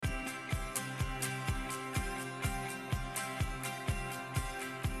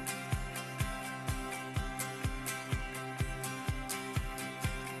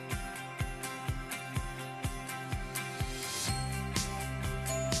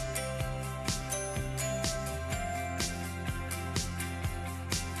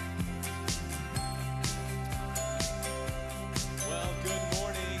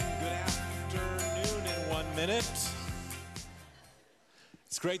minute.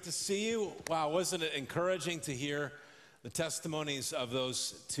 It's great to see you. Wow, wasn't it encouraging to hear the testimonies of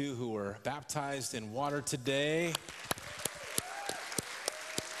those two who were baptized in water today?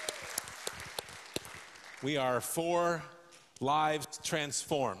 We are 4 lives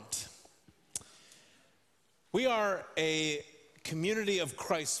transformed. We are a community of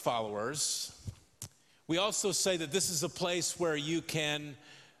Christ followers. We also say that this is a place where you can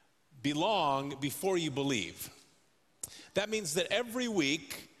belong before you believe. That means that every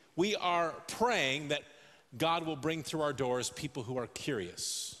week we are praying that God will bring through our doors people who are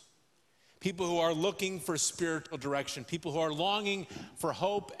curious, people who are looking for spiritual direction, people who are longing for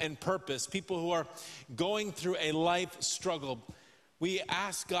hope and purpose, people who are going through a life struggle. We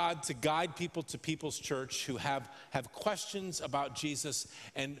ask God to guide people to People's Church who have questions about Jesus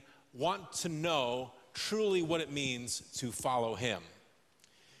and want to know truly what it means to follow him.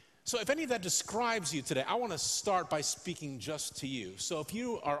 So if any of that describes you today, I want to start by speaking just to you. So if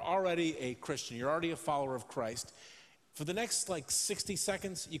you are already a Christian, you're already a follower of Christ, for the next 60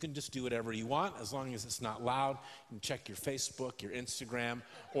 seconds, you can just do whatever you want as long as it's not loud. You can check your Facebook, your Instagram,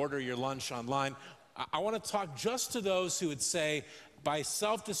 order your lunch online. I want to talk just to those who would say, by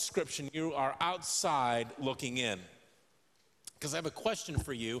self-description, you are outside looking in. Because I have a question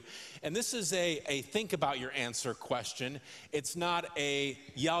for you, and this is a think about your answer question. It's not a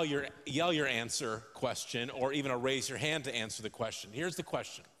yell your answer question or even a raise your hand to answer the question. Here's the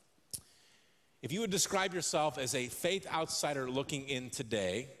question. If you would describe yourself as a faith outsider looking in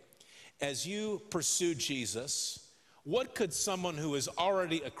today, as you pursue Jesus, what could someone who is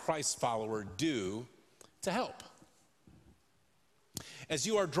already a Christ follower do to help? As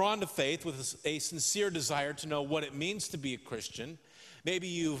you are drawn to faith with a sincere desire to know what it means to be a Christian, maybe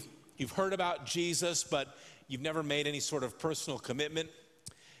you've heard about Jesus, but you've never made any sort of personal commitment.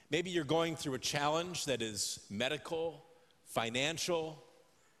 Maybe you're going through a challenge that is medical, financial,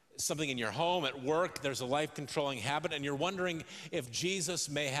 something in your home, at work, there's a life-controlling habit, and you're wondering if Jesus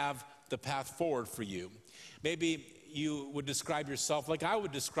may have the path forward for you. Maybe you would describe yourself like I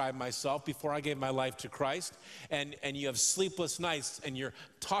would describe myself before I gave my life to Christ, and you have sleepless nights, and you're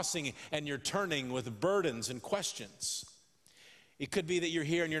tossing and you're turning with burdens and questions. It could be that you're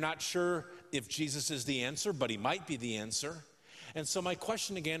here and you're not sure if Jesus is the answer, but he might be the answer. And so my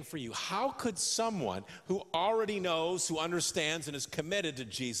question again for you, how could someone who already knows, who understands, and is committed to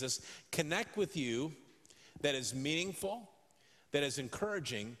Jesus connect with you that is meaningful, that is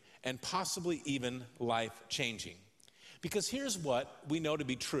encouraging, and possibly even life-changing? Because here's what we know to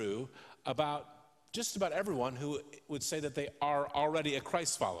be true about just about everyone who would say that they are already a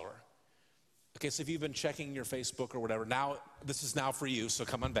Christ follower. Okay, so if you've been checking your Facebook or whatever, now this is now for you, so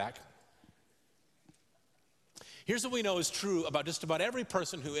come on back. Here's what we know is true about just about every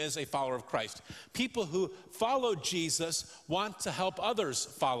person who is a follower of Christ. People who follow Jesus want to help others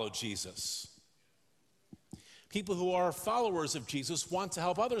follow Jesus. People who are followers of Jesus want to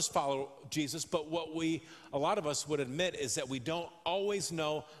help others follow Jesus, but what a lot of us would admit is that we don't always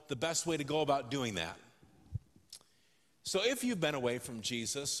know the best way to go about doing that. So if you've been away from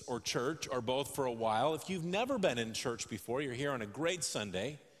Jesus or church or both for a while, if you've never been in church before, you're here on a great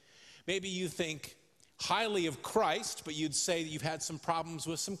Sunday, maybe you think highly of Christ, but you'd say that you've had some problems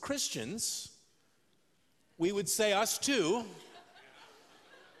with some Christians. We would say us too.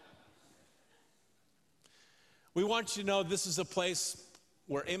 We want you to know this is a place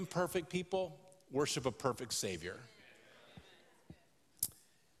where imperfect people worship a perfect Savior.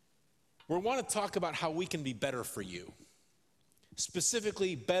 We want to talk about how we can be better for you.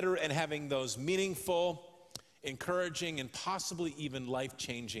 Specifically, better at having those meaningful, encouraging, and possibly even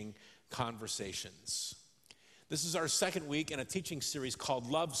life-changing conversations. This is our second week in a teaching series called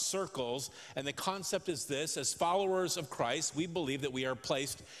Love Circles, and the concept is this: as followers of Christ, we believe that we are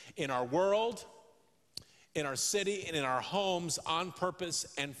placed in our world, in our city, and in our homes on purpose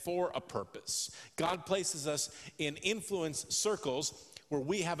and for a purpose. God places us in influence circles where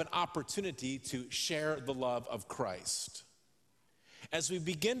we have an opportunity to share the love of Christ. As we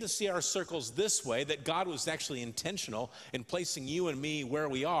begin to see our circles this way, that God was actually intentional in placing you and me where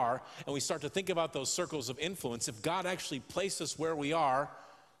we are, and we start to think about those circles of influence, if God actually placed us where we are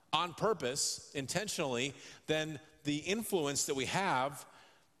on purpose, intentionally, then the influence that we have,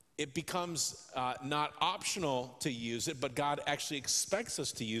 it becomes not optional to use it, but God actually expects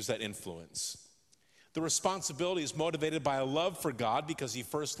us to use that influence. The responsibility is motivated by a love for God because he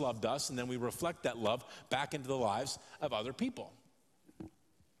first loved us, and then we reflect that love back into the lives of other people.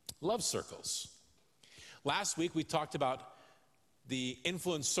 Love circles. Last week we talked about the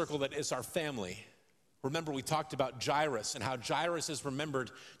influence circle that is our family. Remember, we talked about Jairus and how Jairus is remembered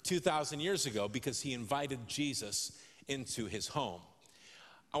 2,000 years ago because he invited Jesus into his home.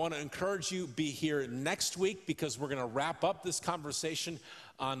 I want to encourage you, be here next week because we're going to wrap up this conversation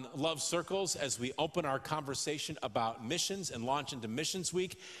on Love Circles as we open our conversation about missions and launch into Missions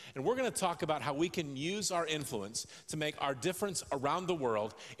Week. And we're going to talk about how we can use our influence to make our difference around the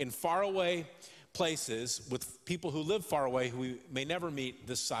world in faraway places with people who live far away who we may never meet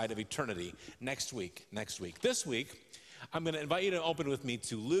this side of eternity next week. This week, I'm going to invite you to open with me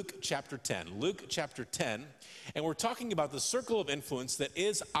to Luke chapter 10. Luke chapter 10, and we're talking about the circle of influence that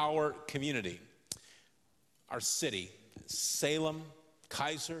is our community, our city, Salem,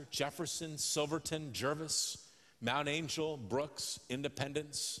 Kaiser, Jefferson, Silverton, Jervis, Mount Angel, Brooks,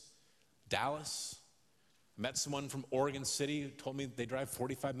 Independence, Dallas. I met someone from Oregon City who told me they drive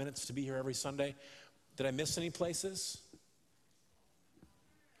 45 minutes to be here every Sunday. Did I miss any places?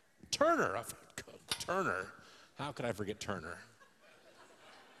 Turner. Turner. How could I forget Turner?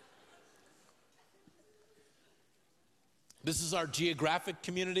 This is our geographic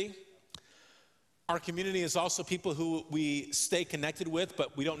community. Our community is also people who we stay connected with,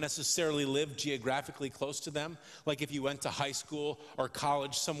 but we don't necessarily live geographically close to them. Like if you went to high school or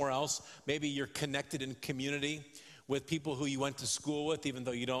college somewhere else, maybe you're connected in community with people who you went to school with, even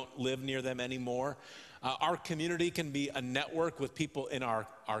though you don't live near them anymore. Our community can be a network with people in our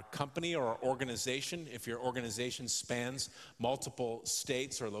company or our organization, if your organization spans multiple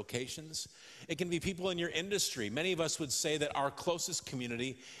states or locations. It can be people in your industry. Many of us would say that our closest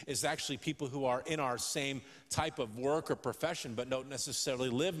community is actually people who are in our same type of work or profession, but don't necessarily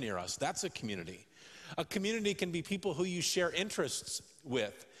live near us. That's a community. A community can be people who you share interests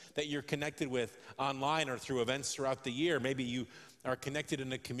with, that you're connected with online or through events throughout the year. Maybe you are connected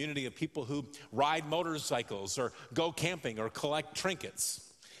in a community of people who ride motorcycles or go camping or collect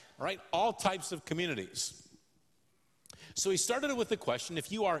trinkets, all right? All types of communities. So he started with the question,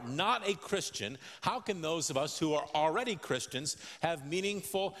 if you are not a Christian, how can those of us who are already Christians have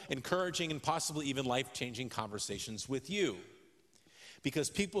meaningful, encouraging, and possibly even life-changing conversations with you?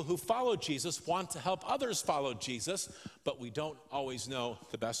 Because people who follow Jesus want to help others follow Jesus, but we don't always know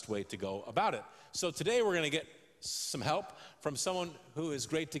the best way to go about it. So today we're going to get some help from someone who is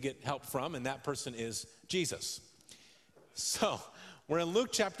great to get help from, and that person is Jesus. So we're in Luke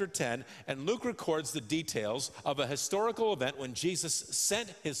chapter 10, and Luke records the details of a historical event when Jesus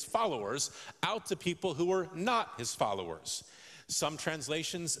sent his followers out to people who were not his followers. Some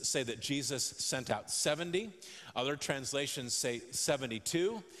translations say that Jesus sent out 70. Other translations say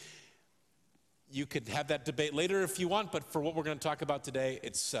 72. You could have that debate later if you want, but for what we're going to talk about today,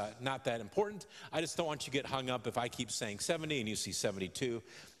 it's not that important. I just don't want you to get hung up if I keep saying 70 and you see 72.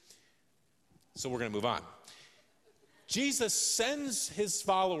 So we're going to move on. Jesus sends his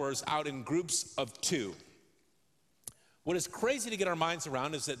followers out in groups of 2. What is crazy to get our minds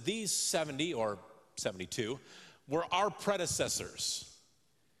around is that these 70 or 72 were our predecessors.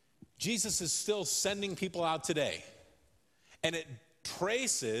 Jesus is still sending people out today, and it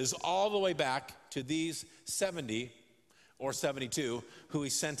traces all the way back to these 70 or 72 who he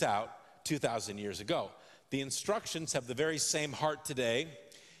sent out 2,000 years ago. The instructions have the very same heart today.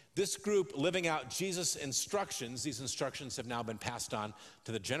 This group living out Jesus' instructions, these instructions have now been passed on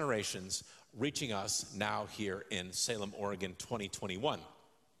to the generations, reaching us now here in Salem, Oregon, 2021.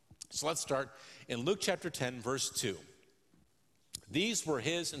 So let's start in Luke chapter 10, verse 2. These were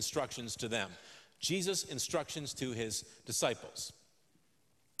his instructions to them, Jesus' instructions to his disciples.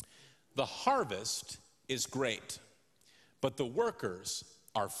 The harvest is great, but the workers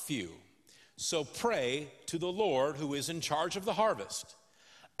are few. So pray to the Lord who is in charge of the harvest.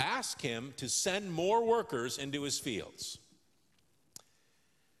 Ask him to send more workers into his fields.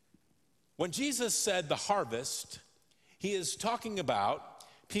 When Jesus said the harvest, he is talking about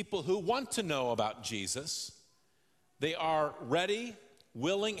people who want to know about Jesus. They are ready,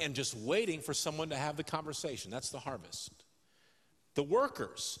 willing, and just waiting for someone to have the conversation. That's the harvest. The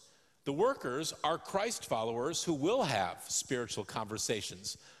workers are Christ followers who will have spiritual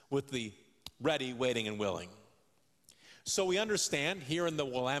conversations with the ready, waiting, and willing. So we understand here in the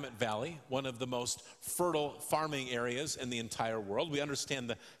Willamette Valley, one of the most fertile farming areas in the entire world, we understand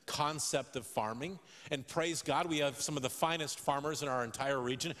the concept of farming. And praise God, we have some of the finest farmers in our entire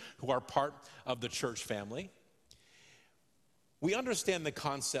region who are part of the church family. We understand the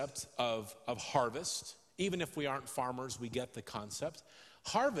concept of harvest. Even if we aren't farmers, we get the concept.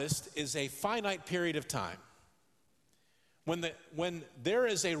 Harvest is a finite period of time. When there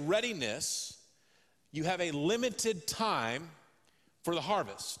is a readiness, you have a limited time for the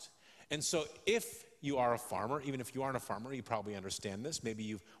harvest. And so if you are a farmer. Even if you aren't a farmer, you probably understand this. Maybe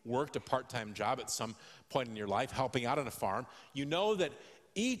you've worked a part-time job at some point in your life helping out on a farm. You know that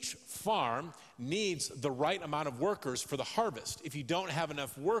each farm needs the right amount of workers for the harvest. If you don't have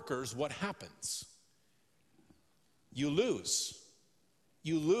enough workers, what happens? You lose.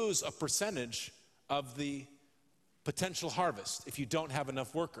 You lose a percentage of the potential harvest if you don't have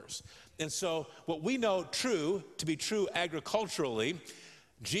enough workers. And so what we know to be true agriculturally,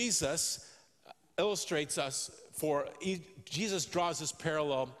 Jesus illustrates us Jesus draws this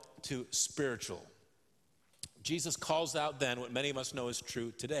parallel to spiritual. Jesus calls out then what many of us know is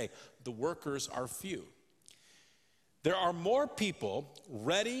true today. The workers are few. There are more people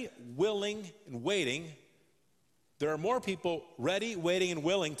ready, willing, and waiting. There are more people ready, waiting, and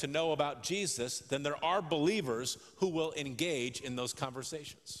willing to know about Jesus than there are believers who will engage in those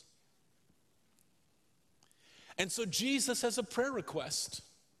conversations. And so Jesus has a prayer request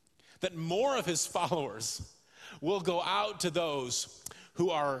that more of his followers will go out to those who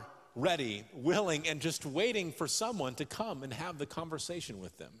are ready, willing, and just waiting for someone to come and have the conversation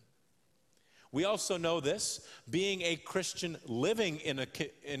with them. We also know this, being a Christian living in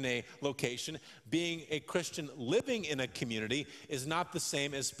a location, being a Christian living in a community is not the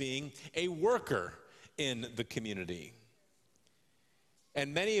same as being a worker in the community.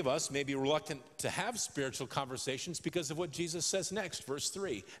 And many of us may be reluctant to have spiritual conversations because of what Jesus says next, verse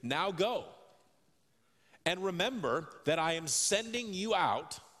 3. Now go, and remember that I am sending you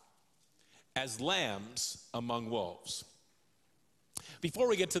out as lambs among wolves. Before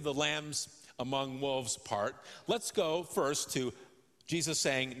we get to the lambs among wolves part, let's go first to Jesus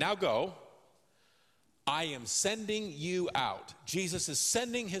saying, now go, I am sending you out. Jesus is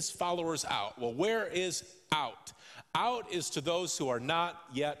sending his followers out. Well, where is out? Out is to those who are not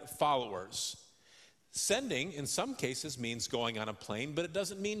yet followers. Sending, in some cases, means going on a plane, but it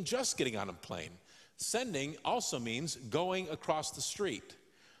doesn't mean just getting on a plane. Sending also means going across the street.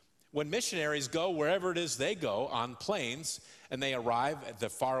 When missionaries go wherever it is they go on planes and they arrive at the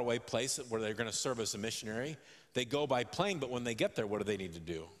faraway place where they're going to serve as a missionary, they go by plane, but when they get there, what do they need to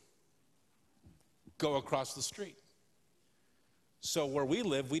do? Go across the street. So where we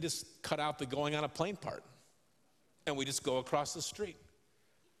live, we just cut out the going on a plane part and we just go across the street.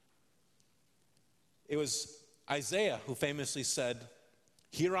 It was Isaiah who famously said,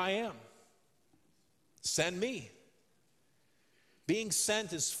 "Here I am, send me." Being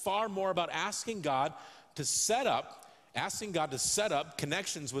sent is far more about asking God to set up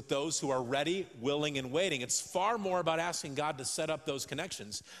connections with those who are ready, willing, and waiting. It's far more about asking God to set up those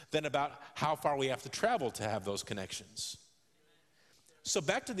connections than about how far we have to travel to have those connections. So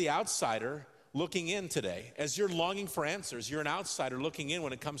back to the outsider looking in today. As you're longing for answers, you're an outsider looking in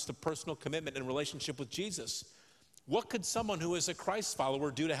when it comes to personal commitment and relationship with Jesus. What could someone who is a Christ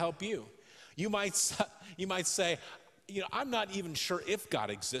follower do to help you? You might say, I'm not even sure if God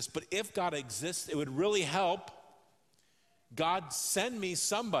exists, but if God exists, it would really help. God, send me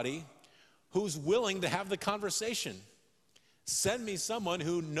somebody who's willing to have the conversation. Send me someone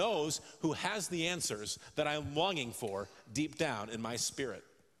who knows, who has the answers that I'm longing for deep down in my spirit.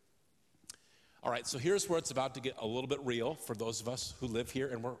 All right, so here's where it's about to get a little bit real for those of us who live here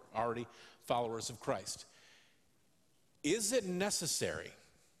and we're already followers of Christ. Is it necessary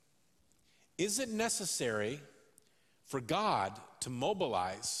for God to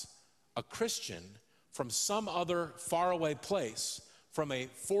mobilize a Christian from some other faraway place, from a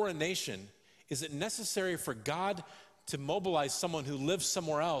foreign nation? Is it necessary for God to mobilize someone who lives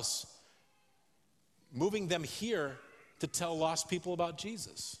somewhere else, moving them here to tell lost people about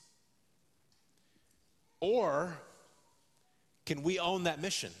Jesus? Or can we own that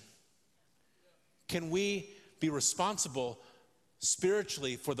mission? Can we be responsible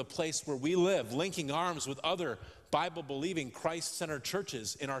spiritually for the place where we live, linking arms with other Bible-believing, Christ-centered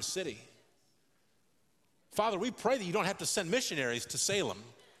churches in our city? Father, we pray that you don't have to send missionaries to Salem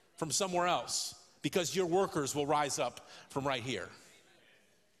from somewhere else because your workers will rise up from right here.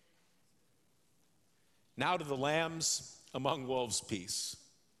 Now to the lambs among wolves piece.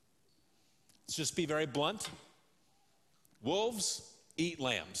 Let's just be very blunt. Wolves eat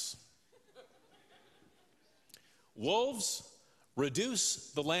lambs. Wolves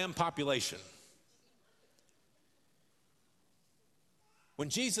reduce the lamb population. When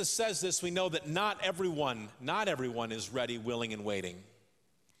Jesus says this, we know that not everyone is ready, willing, and waiting.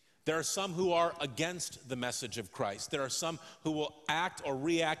 There are some who are against the message of Christ. There are some who will act or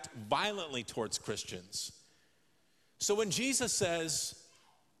react violently towards Christians. So when Jesus says,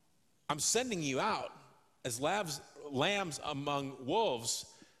 I'm sending you out as lambs among wolves,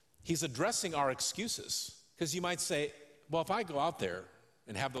 he's addressing our excuses. Because you might say, well, if I go out there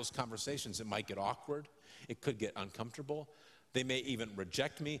and have those conversations, it might get awkward. It could get uncomfortable. They may even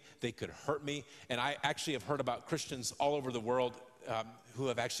reject me. They could hurt me. And I actually have heard about Christians all over the world who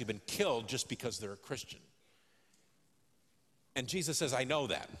have actually been killed just because they're a Christian. And Jesus says, I know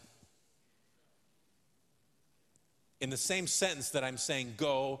that. In the same sentence that I'm saying,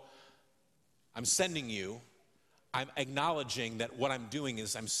 go, I'm sending you, I'm acknowledging that what I'm doing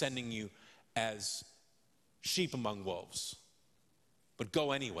is I'm sending you as sheep among wolves. But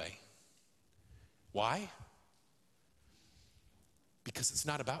go anyway. Why? Because it's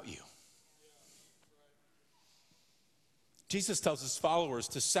not about you. Jesus tells his followers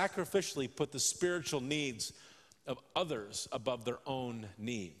to sacrificially put the spiritual needs of others above their own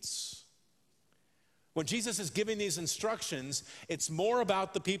needs. When Jesus is giving these instructions, it's more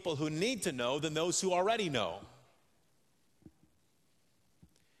about the people who need to know than those who already know.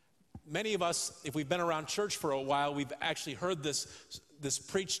 Many of us, if we've been around church for a while, we've actually heard this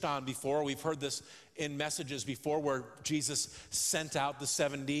preached on before. We've heard this in messages before where Jesus sent out the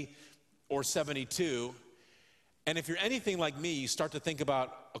 70 or 72. And if you're anything like me, you start to think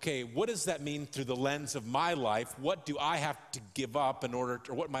about, okay, what does that mean through the lens of my life? What do I have to give up in order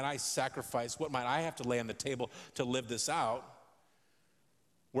to, or what might I sacrifice? What might I have to lay on the table to live this out?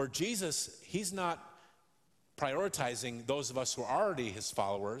 Where Jesus, he's not prioritizing those of us who are already his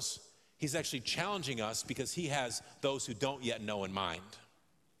followers. He's actually challenging us because he has those who don't yet know in mind.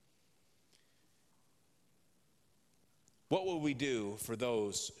 What will we do for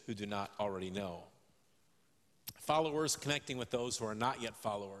those who do not already know? Followers connecting with those who are not yet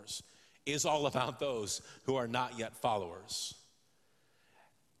followers is all about those who are not yet followers.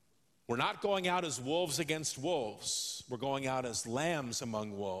 We're not going out as wolves against wolves. We're going out as lambs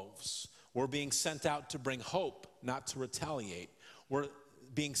among wolves. We're being sent out to bring hope, not to retaliate. We're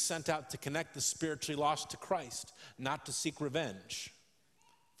being sent out to connect the spiritually lost to Christ, not to seek revenge.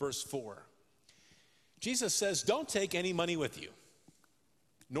 Verse 4. Jesus says, don't take any money with you,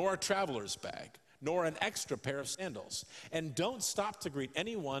 nor a traveler's bag, nor an extra pair of sandals, and don't stop to greet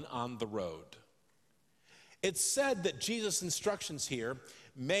anyone on the road. It's said that Jesus' instructions here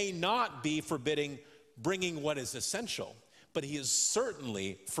may not be forbidding bringing what is essential, but he is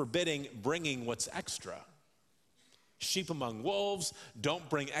certainly forbidding bringing what's extra. Sheep among wolves, don't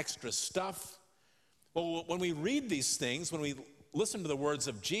bring extra stuff. Well, when we read these things, when we listen to the words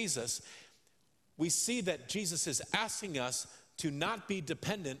of Jesus, we see that Jesus is asking us to not be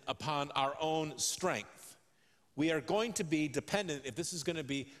dependent upon our own strength. We are going to be dependent, if this is going to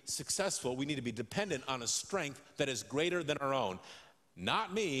be successful, we need to be dependent on a strength that is greater than our own.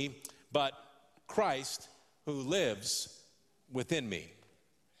 Not me, but Christ who lives within me.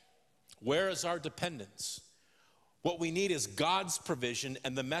 Where is our dependence? What we need is God's provision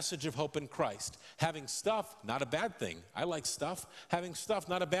and the message of hope in Christ. Having stuff, not a bad thing. I like stuff. Having stuff,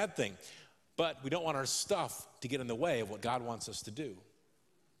 not a bad thing. But we don't want our stuff to get in the way of what God wants us to do.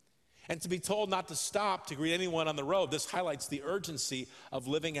 And to be told not to stop to greet anyone on the road, this highlights the urgency of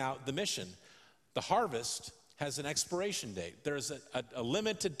living out the mission. The harvest has an expiration date. There's a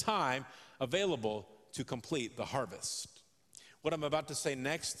limited time available to complete the harvest. What I'm about to say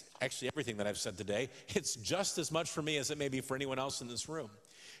next, actually everything that I've said today, it's just as much for me as it may be for anyone else in this room.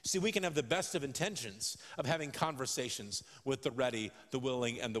 See, we can have the best of intentions of having conversations with the ready, the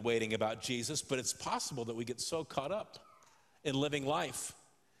willing, and the waiting about Jesus, but it's possible that we get so caught up in living life,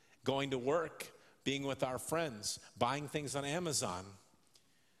 going to work, being with our friends, buying things on Amazon,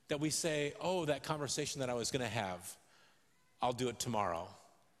 that we say, oh, that conversation that I was going to have, I'll do it tomorrow.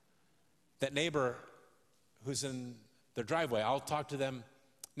 That neighbor who's in their driveway, I'll talk to them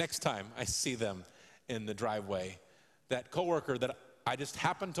next time I see them in the driveway. That coworker that I just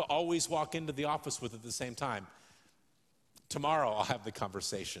happen to always walk into the office with at the same time, tomorrow I'll have the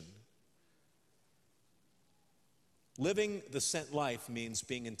conversation. Living the sent life means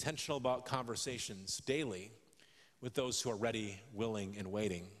being intentional about conversations daily with those who are ready, willing, and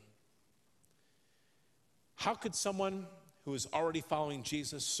waiting. How could someone who is already following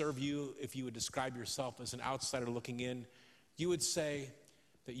Jesus serve you if you would describe yourself as an outsider looking in? You would say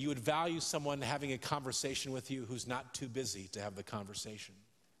that you would value someone having a conversation with you who's not too busy to have the conversation.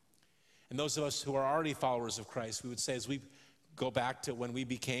 And those of us who are already followers of Christ, we would say as we go back to when we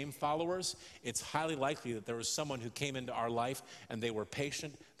became followers, it's highly likely that there was someone who came into our life and they were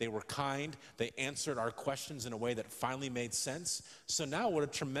patient, they were kind, they answered our questions in a way that finally made sense. So now what a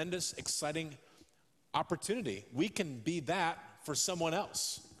tremendous, exciting opportunity. We can be that for someone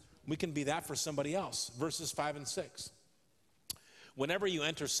else. We can be that for somebody else. Verses 5 and 6. Whenever you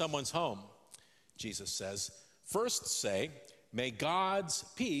enter someone's home, Jesus says, first say, may God's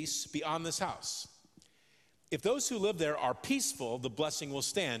peace be on this house. If those who live there are peaceful, the blessing will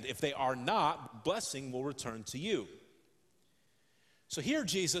stand. If they are not, blessing will return to you. So here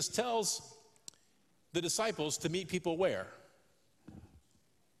Jesus tells the disciples to meet people where?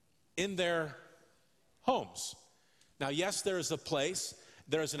 In their homes. Now, yes, there is a place,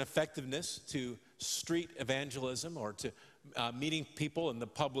 there is an effectiveness to street evangelism or to meeting people in the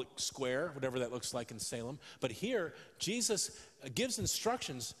public square, whatever that looks like in Salem. But here, Jesus gives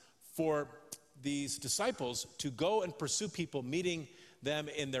instructions for these disciples to go and pursue people, meeting them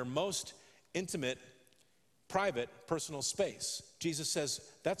in their most intimate, private, personal space. Jesus says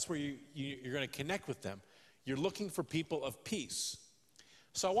that's where you're going to connect with them. You're looking for people of peace.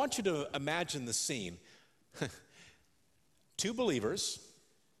 So I want you to imagine the scene. Two believers,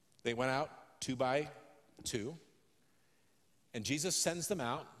 they went out 2 by 2, and Jesus sends them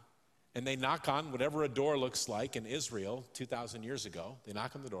out, and they knock on whatever a door looks like in Israel 2,000 years ago. They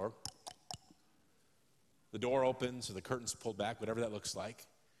knock on the door. The door opens or the curtain's pulled back, whatever that looks like.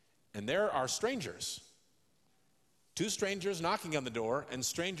 And there are strangers. 2 strangers knocking on the door and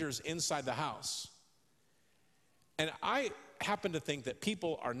strangers inside the house. And I happen to think that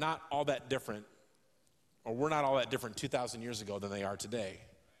people are not all that different, or were not all that different 2,000 years ago than they are today.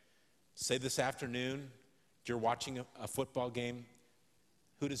 Say this afternoon, if you're watching a football game,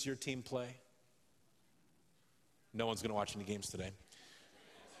 who does your team play? No one's going to watch any games today.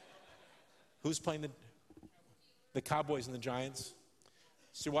 Who's playing the Cowboys and the Giants?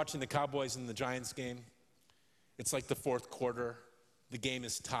 So you're watching the Cowboys and the Giants game. It's like the 4th quarter. The game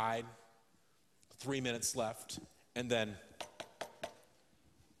is tied. 3 minutes left. And then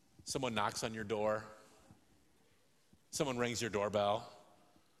someone knocks on your door. Someone rings your doorbell.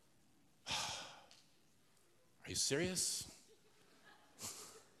 Are you serious?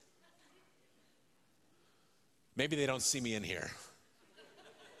 Maybe they don't see me in here.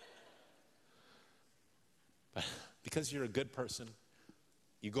 But because you're a good person,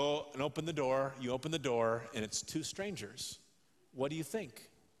 you go and open the door, and it's 2 strangers. What do you think?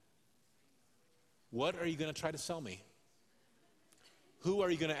 What are you going to try to sell me? Who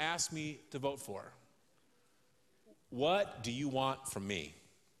are you going to ask me to vote for? What do you want from me?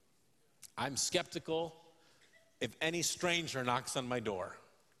 I'm skeptical if any stranger knocks on my door.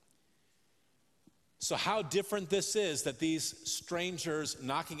 So how different this is that these strangers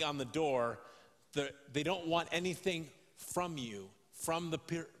knocking on the door, they don't want anything from you, from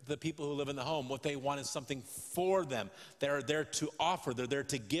the people who live in the home. What they want is something for them. They're there to offer. They're there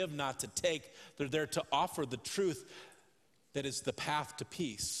to give, not to take. They're there to offer the truth that is the path to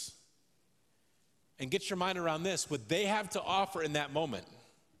peace. And get your mind around this. What they have to offer in that moment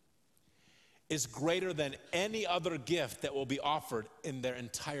is greater than any other gift that will be offered in their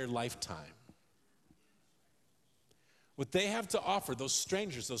entire lifetime. What they have to offer, those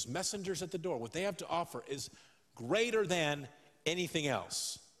strangers, those messengers at the door, what they have to offer is greater than anything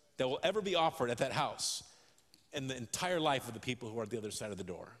else that will ever be offered at that house in the entire life of the people who are at the other side of the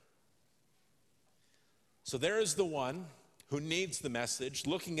door. So there is the one who needs the message,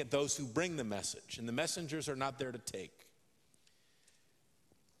 looking at those who bring the message, and the messengers are not there to take.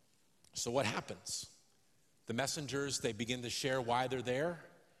 So what happens? The messengers, they begin to share why they're there,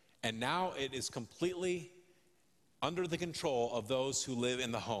 and now it is completely under the control of those who live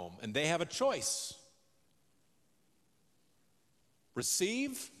in the home, and they have a choice.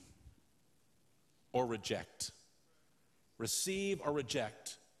 Receive or reject. Receive or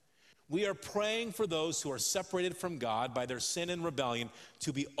reject. We are praying for those who are separated from God by their sin and rebellion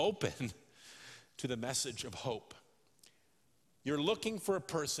to be open to the message of hope. You're looking for a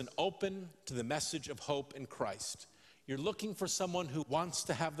person open to the message of hope in Christ. You're looking for someone who wants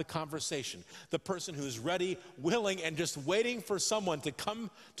to have the conversation, the person who's ready, willing, and just waiting for someone to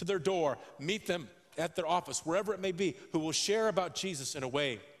come to their door, meet them at their office, wherever it may be, who will share about Jesus in a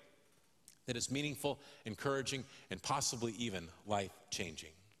way that is meaningful, encouraging, and possibly even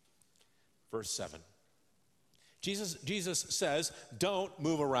life-changing. Verse 7. Jesus says, don't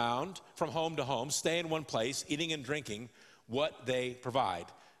move around from home to home. Stay in one place, eating and drinking what they provide.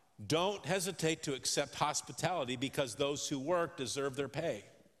 Don't hesitate to accept hospitality because those who work deserve their pay.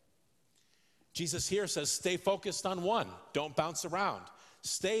 Jesus here says, stay focused on one. Don't bounce around.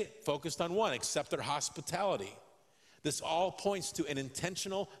 Stay focused on one. Accept their hospitality. This all points to an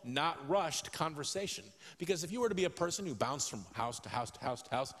intentional, not rushed conversation. Because if you were to be a person who bounced from house to house to house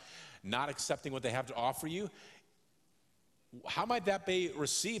to house, not accepting what they have to offer you, how might that be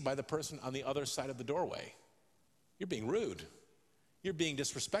received by the person on the other side of the doorway? You're being rude. You're being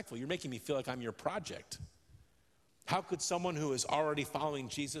disrespectful. You're making me feel like I'm your project. How could someone who is already following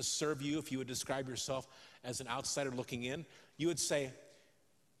Jesus serve you if you would describe yourself as an outsider looking in? You would say,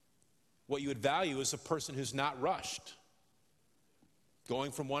 What you would value is a person who's not rushed,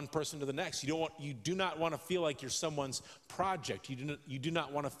 going from one person to the next. You do not want to feel like you're someone's project. You do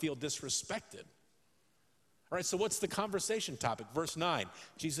not want to feel disrespected. All right, so what's the conversation topic? Verse 9,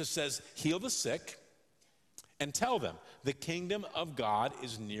 Jesus says, heal the sick and tell them, the kingdom of God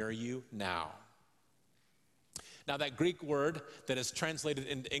is near you now. Now, that Greek word that is translated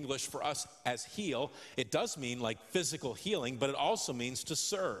into English for us as heal, it does mean like physical healing, but it also means to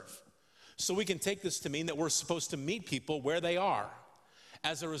serve. So we can take this to mean that we're supposed to meet people where they are.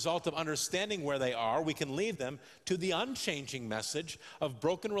 As a result of understanding where they are, we can lead them to the unchanging message of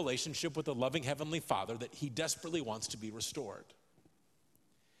broken relationship with the loving Heavenly Father that He desperately wants to be restored.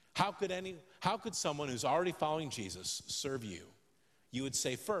 How could someone who's already following Jesus serve you? You would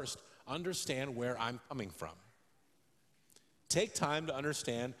say, first, understand where I'm coming from. Take time to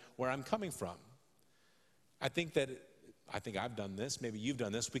understand where I'm coming from. I think I've done this, maybe you've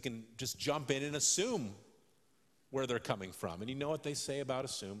done this. We can just jump in and assume where they're coming from. And you know what they say about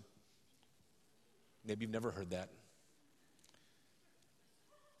assume? Maybe you've never heard that.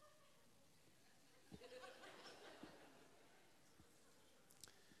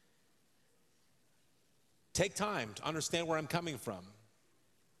 Take time to understand where I'm coming from.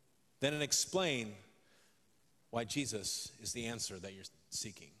 Then explain why Jesus is the answer that you're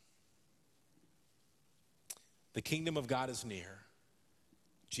seeking. The kingdom of God is near.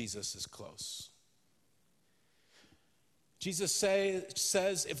 Jesus is close. Jesus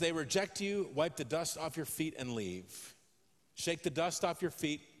says, if they reject you, wipe the dust off your feet and leave. Shake the dust off your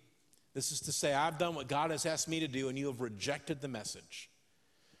feet. This is to say, I've done what God has asked me to do, and you have rejected the message.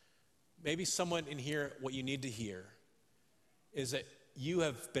 Maybe someone in here, what you need to hear is that you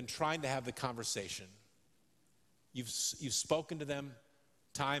have been trying to have the conversation. You've spoken to them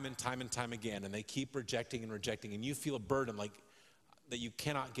time and time and time again, and they keep rejecting and rejecting, and you feel a burden like that you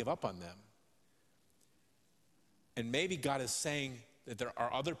cannot give up on them. And maybe God is saying that there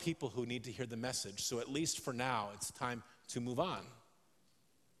are other people who need to hear the message, so at least for now, it's time to move on.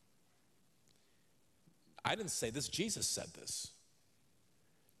 I didn't say this, Jesus said this.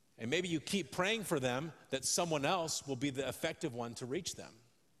 And maybe you keep praying for them that someone else will be the effective one to reach them.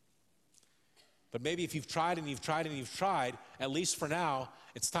 But maybe if you've tried and you've tried and you've tried, at least for now,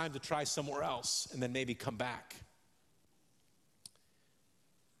 it's time to try somewhere else and then maybe come back.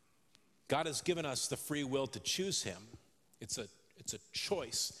 God has given us the free will to choose Him. It's a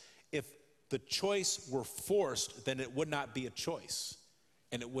choice. If the choice were forced, then it would not be a choice,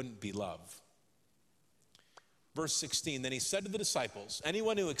 and it wouldn't be love. Verse 16, then He said to the disciples,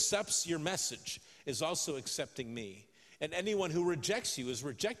 anyone who accepts your message is also accepting me, and anyone who rejects you is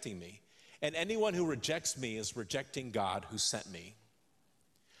rejecting me, and anyone who rejects me is rejecting God who sent me.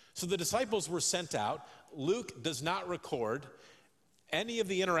 So the disciples were sent out. Luke does not record any of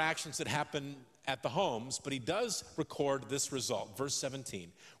the interactions that happen at the homes, but he does record this result. Verse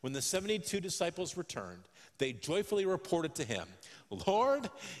 17, when the 72 disciples returned, they joyfully reported to Him, Lord,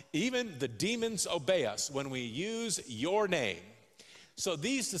 even the demons obey us when we use your name. So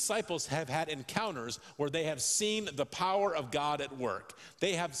these disciples have had encounters where they have seen the power of God at work.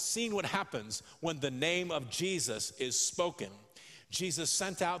 They have seen what happens when the name of Jesus is spoken. Jesus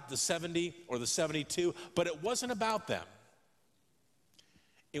sent out the 70 or the 72, but it wasn't about them.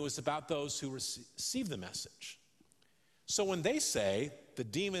 It was about those who received the message. So when they say, the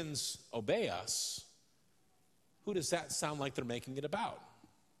demons obey us, who does that sound like they're making it about?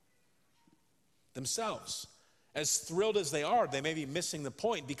 Themselves. As thrilled as they are, they may be missing the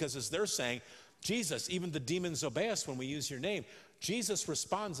point, because as they're saying, Jesus, even the demons obey us when we use your name. Jesus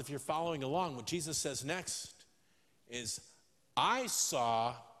responds, if you're following along, what Jesus says next is, I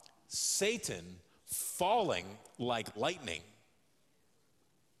saw Satan falling like lightning.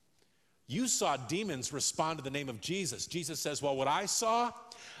 You saw demons respond to the name of Jesus. Jesus says, well, what I saw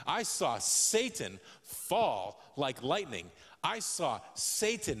Satan fall like lightning. I saw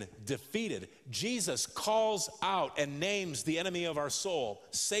Satan defeated. Jesus calls out and names the enemy of our soul,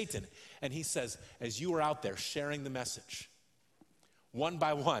 Satan. And He says, as you were out there sharing the message, one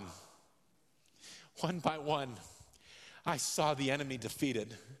by one, I saw the enemy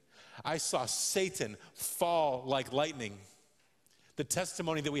defeated. I saw Satan fall like lightning. The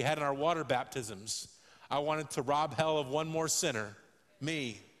testimony that we had in our water baptisms, I wanted to rob hell of one more sinner,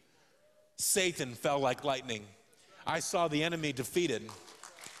 me. Satan fell like lightning. I saw the enemy defeated.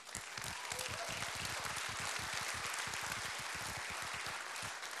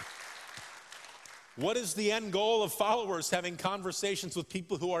 What is the end goal of followers having conversations with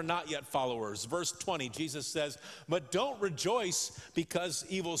people who are not yet followers? Verse 20, Jesus says, but don't rejoice because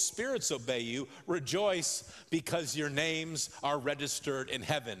evil spirits obey you. Rejoice because your names are registered in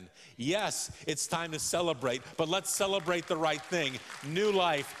heaven. Yes, it's time to celebrate, but let's celebrate the right thing. New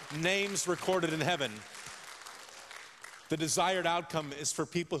life, names recorded in heaven. The desired outcome is for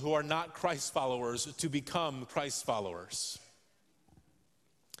people who are not Christ followers to become Christ followers.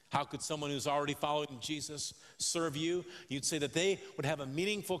 How could someone who's already following Jesus serve you? You'd say that they would have a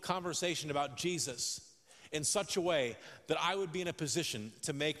meaningful conversation about Jesus in such a way that I would be in a position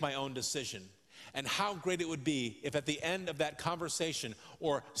to make my own decision. And how great it would be if at the end of that conversation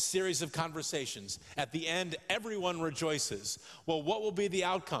or series of conversations, at the end, everyone rejoices. Well, what will be the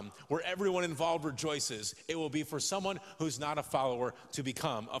outcome where everyone involved rejoices? It will be for someone who's not a follower to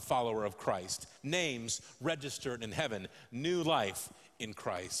become a follower of Christ. Names registered in heaven, new life in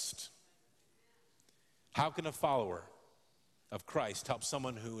Christ. How can a follower of Christ help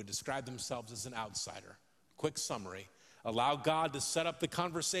someone who would describe themselves as an outsider? Quick summary: allow God to set up the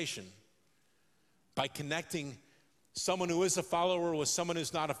conversation by connecting someone who is a follower with someone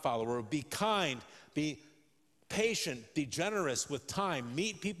who's not a follower. Be kind, be patient, be generous with time,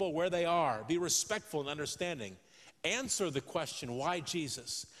 meet people where they are, be respectful and understanding. Answer the question, why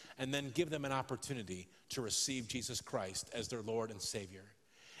Jesus? And then give them an opportunity to receive Jesus Christ as their Lord and Savior.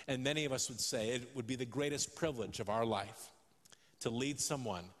 And many of us would say it would be the greatest privilege of our life to lead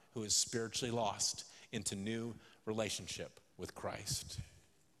someone who is spiritually lost into new relationship with Christ.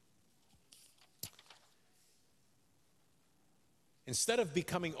 Instead of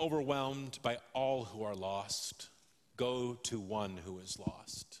becoming overwhelmed by all who are lost, go to one who is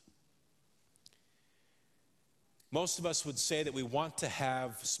lost. Most of us would say that we want to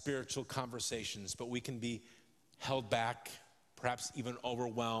have spiritual conversations, but we can be held back, perhaps even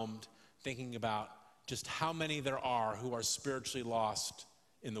overwhelmed, thinking about just how many there are who are spiritually lost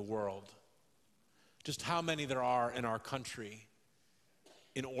in the world. Just how many there are in our country,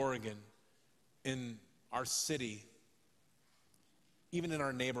 in Oregon, in our city, even in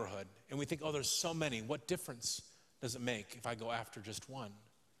our neighborhood. And we think, oh, there's so many. What difference does it make if I go after just one?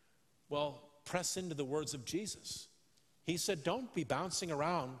 Well, press into the words of Jesus. He said, don't be bouncing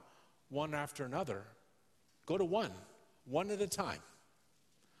around one after another. Go to one at a time.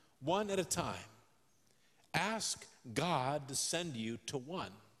 One at a time. Ask God to send you to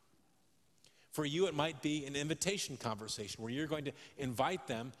one. For you, it might be an invitation conversation where you're going to invite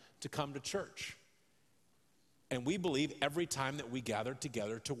them to come to church. And we believe every time that we gather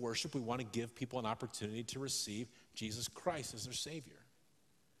together to worship, we want to give people an opportunity to receive Jesus Christ as their Savior.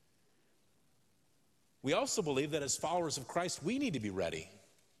 We also believe that as followers of Christ, we need to be ready.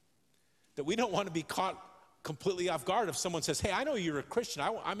 That we don't want to be caught completely off guard if someone says, hey, I know you're a Christian.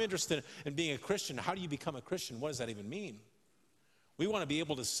 I'm interested in being a Christian. How do you become a Christian? What does that even mean? We want to be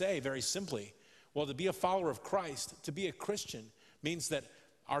able to say very simply, well, to be a follower of Christ, to be a Christian, means that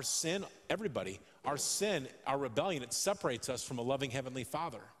our sin, everybody, our sin, our rebellion, it separates us from a loving Heavenly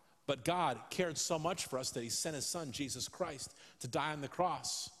Father. But God cared so much for us that He sent His Son, Jesus Christ, to die on the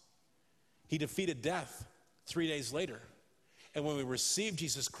cross. He defeated death 3 days later. And when we receive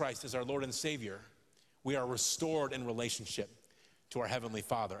Jesus Christ as our Lord and Savior, we are restored in relationship to our Heavenly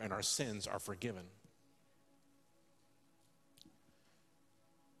Father, and our sins are forgiven.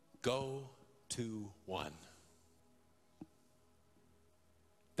 Go to one.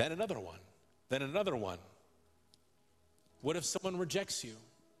 Then another one. Then another one. What if someone rejects you?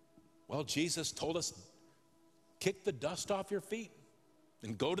 Well, Jesus told us, kick the dust off your feet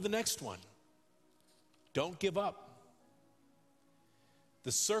and go to the next one. Don't give up.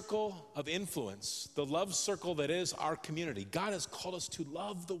 The circle of influence, the love circle that is our community. God has called us to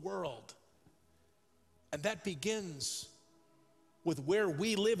love the world. And that begins with where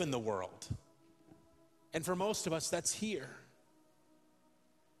we live in the world. And for most of us, that's here.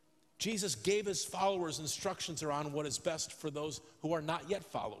 Jesus gave His followers instructions around what is best for those who are not yet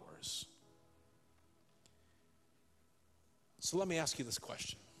followers. So let me ask you this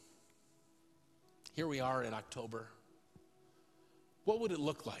question. Here we are in October. What would it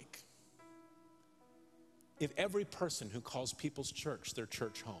look like if every person who calls People's Church their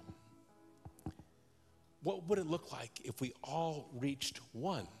church home? What would it look like if we all reached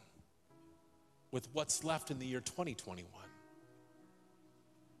one with what's left in the year 2021?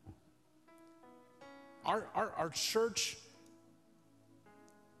 Our church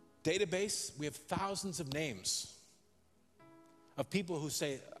database, we have thousands of names of people who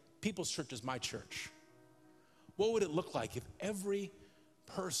say, People's Church is my church. What would it look like if every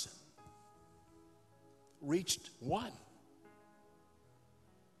person reached one?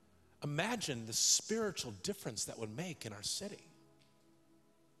 Imagine the spiritual difference that would make in our city.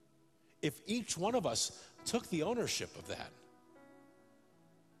 If each one of us took the ownership of that,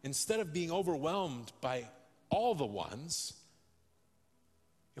 instead of being overwhelmed by all the ones,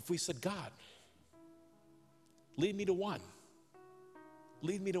 if we said, God, lead me to one.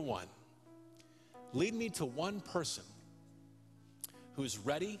 Lead me to one. Lead me to one person who's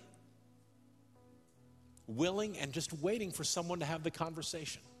ready, willing, and just waiting for someone to have the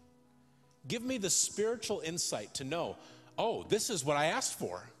conversation. Give me the spiritual insight to know, oh, this is what I asked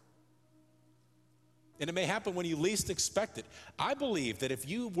for. And it may happen when you least expect it. I believe that if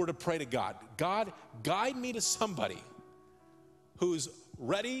you were to pray to God, God, guide me to somebody who's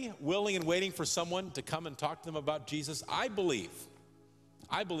ready, willing, and waiting for someone to come and talk to them about Jesus, I believe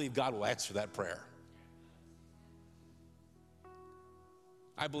God will answer that prayer.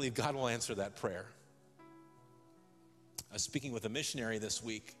 I believe God will answer that prayer. I was speaking with a missionary this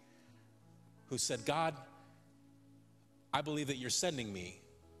week who said, God, I believe that you're sending me,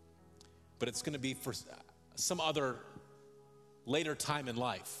 but it's going to be for some other later time in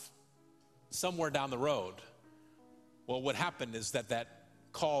life, somewhere down the road. Well, what happened is that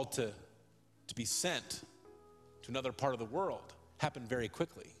call to be sent to another part of the world happened very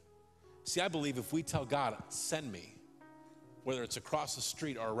quickly. See, I believe if we tell God, send me, whether it's across the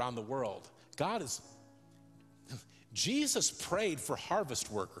street or around the world, Jesus prayed for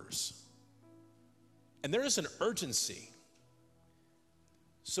harvest workers. And there is an urgency.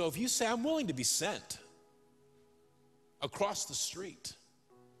 So if you say, I'm willing to be sent across the street,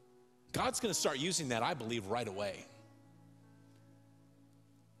 God's going to start using that, I believe, right away.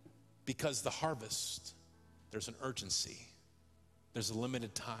 Because the harvest, there's an urgency. There's a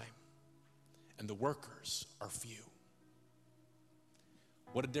limited time. And the workers are few.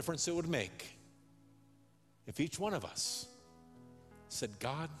 What a difference it would make if each one of us said,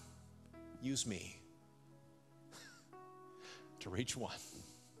 God, use me to reach one.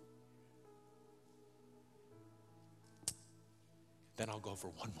 Then I'll go for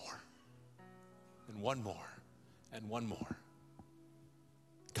one more, and one more, and one more.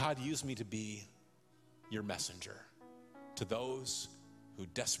 God, use me to be your messenger to those who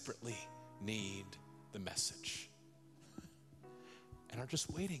desperately need the message and are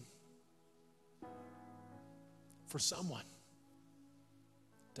just waiting for someone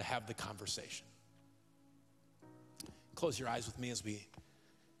to have the conversation. Close your eyes with me as we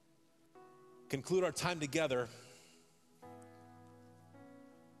conclude our time together.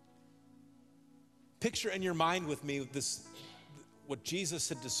 Picture in your mind with me this, what Jesus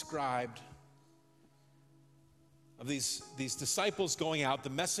had described of these disciples going out, the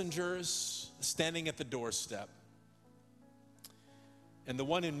messengers standing at the doorstep, and the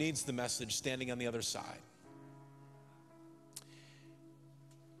one who needs the message standing on the other side.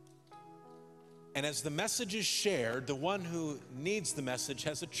 And as the message is shared, the one who needs the message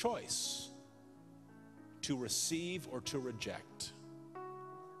has a choice to receive or to reject.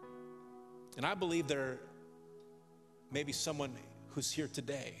 And I believe there may be someone who's here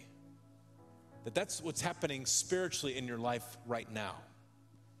today, that's what's happening spiritually in your life right now.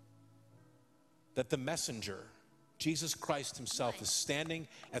 That the messenger, Jesus Christ himself, is standing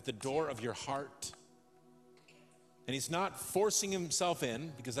at the door of your heart. And he's not forcing himself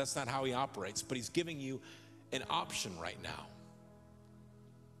in, because that's not how he operates, but he's giving you an option right now.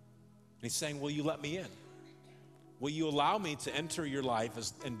 And he's saying, will you let me in? Will you allow me to enter your life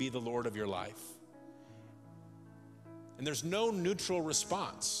and be the Lord of your life? And there's no neutral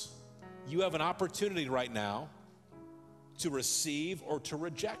response. You have an opportunity right now to receive or to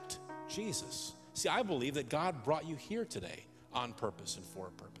reject Jesus. See, I believe that God brought you here today on purpose and for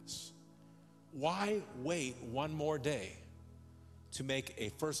a purpose. Why wait one more day to make a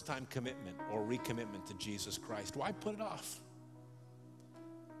first-time commitment or recommitment to Jesus Christ? Why put it off?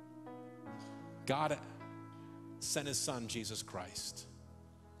 God sent his son, Jesus Christ.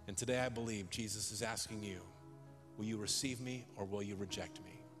 And today I believe Jesus is asking you, will you receive me or will you reject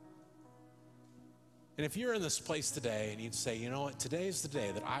me? And if you're in this place today and you'd say, you know what, today is the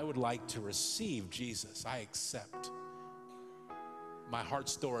day that I would like to receive Jesus. I accept. My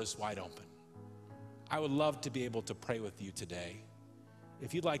heart's door is wide open. I would love to be able to pray with you today.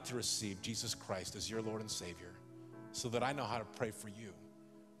 If you'd like to receive Jesus Christ as your Lord and Savior, so that I know how to pray for you,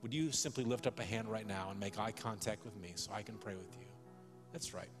 would you simply lift up a hand right now and make eye contact with me so I can pray with you?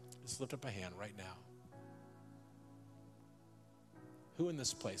 That's right. Just lift up a hand right now. Who in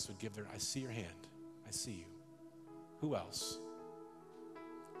this place would give I see your hand. I see you. Who else?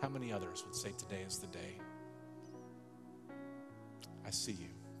 How many others would say today is the day? I see you.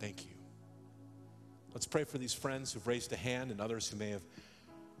 Thank you. Let's pray for these friends who've raised a hand and others who may have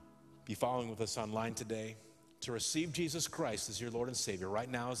be following with us online today, to receive Jesus Christ as your Lord and Savior, right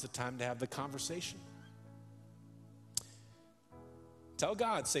now is the time to have the conversation. Tell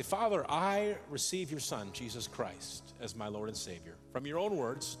God, say, Father, I receive your Son, Jesus Christ, as my Lord and Savior. From your own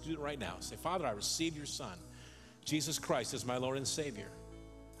words, do it right now. Say, Father, I receive your Son, Jesus Christ, as my Lord and Savior.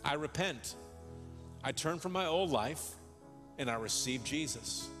 I repent. I turn from my old life, and I receive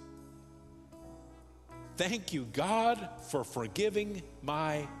Jesus. Thank you, God, for forgiving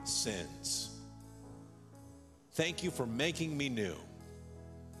my sins. Thank you for making me new.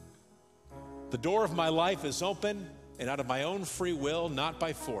 The door of my life is open, and out of my own free will, not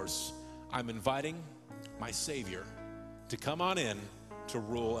by force, I'm inviting my Savior to come on in to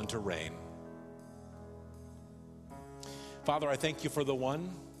rule and to reign. Father, I thank you for the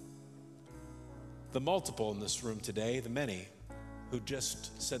one, the multiple in this room today, the many who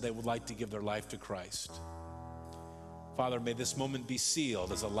just said they would like to give their life to Christ. Father, may this moment be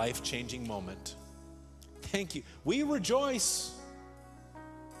sealed as a life-changing moment. Thank you. We rejoice.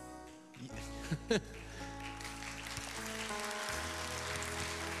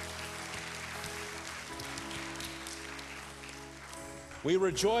 We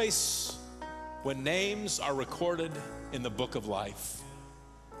rejoice when names are recorded in the book of life.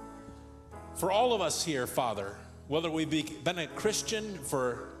 For all of us here, Father, whether we've been a Christian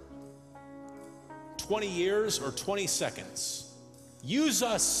for 20 years or 20 seconds, use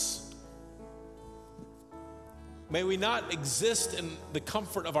us. May we not exist in the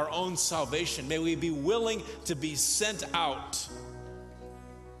comfort of our own salvation. May we be willing to be sent out,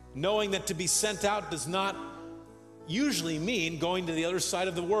 knowing that to be sent out does not usually mean going to the other side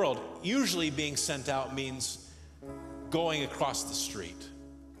of the world. Usually being sent out means going across the street,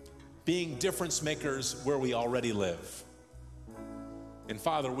 being difference makers where we already live. And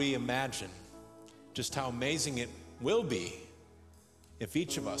Father, we imagine just how amazing it will be if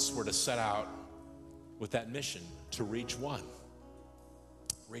each of us were to set out with that mission to reach one.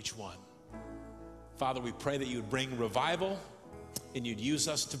 Reach one. Father, we pray that you would bring revival and you'd use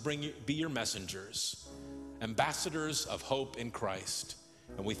us to be your messengers, ambassadors of hope in Christ.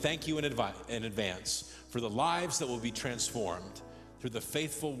 And we thank you in advance for the lives that will be transformed through the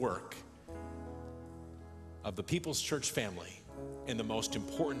faithful work of the People's Church family in the most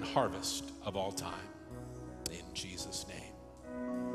important harvest of all time. In Jesus' name.